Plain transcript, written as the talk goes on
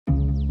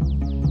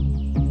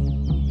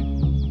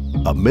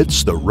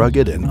amidst the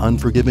rugged and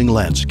unforgiving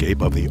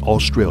landscape of the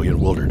Australian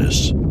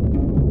wilderness.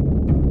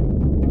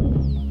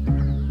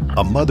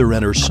 A mother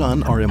and her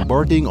son are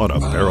embarking on a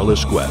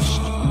perilous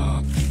quest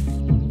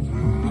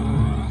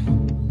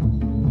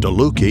to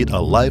locate a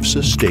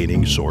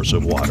life-sustaining source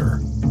of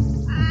water.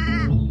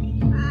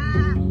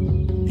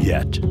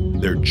 Yet,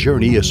 their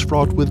journey is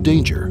fraught with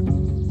danger,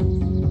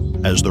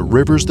 as the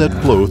rivers that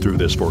flow through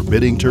this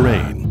forbidding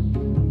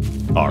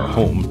terrain are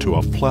home to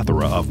a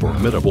plethora of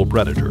formidable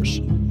predators.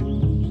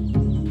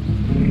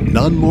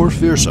 None more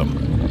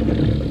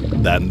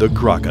fearsome than the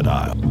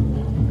crocodile.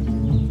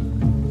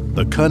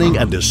 The cunning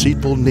and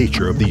deceitful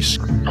nature of these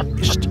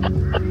beasts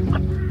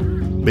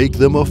make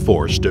them a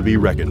force to be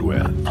reckoned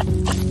with,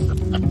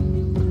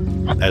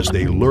 as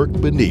they lurk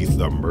beneath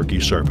the murky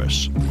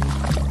surface,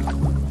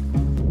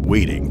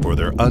 waiting for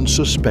their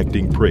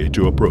unsuspecting prey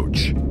to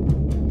approach.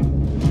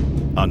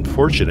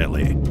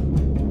 Unfortunately,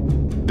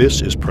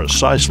 this is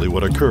precisely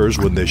what occurs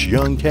when this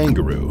young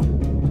kangaroo,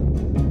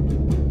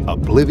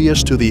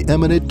 oblivious to the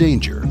imminent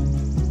danger,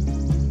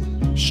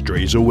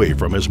 strays away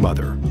from his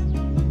mother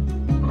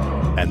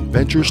and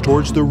ventures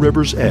towards the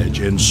river's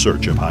edge in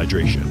search of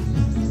hydration.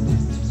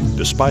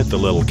 Despite the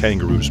little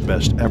kangaroo's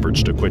best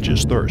efforts to quench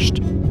his thirst,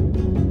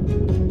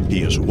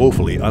 he is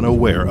woefully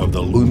unaware of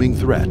the looming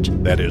threat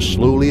that is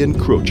slowly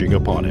encroaching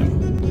upon him.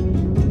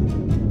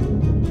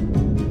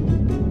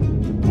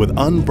 With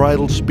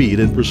unbridled speed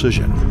and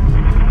precision,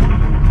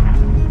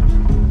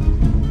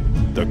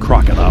 the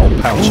crocodile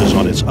pounces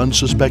on its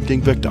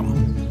unsuspecting victim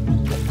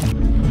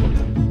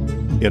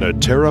in a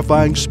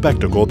terrifying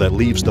spectacle that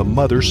leaves the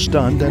mother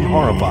stunned and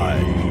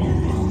horrified.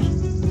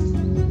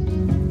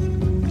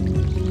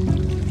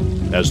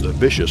 As the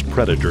vicious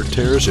predator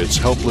tears its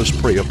helpless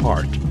prey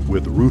apart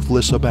with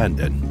ruthless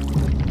abandon.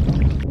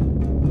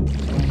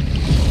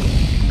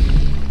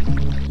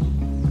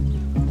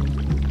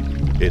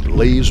 It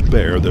lays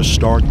bare the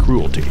stark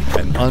cruelty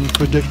and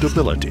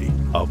unpredictability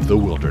of the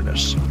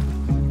wilderness.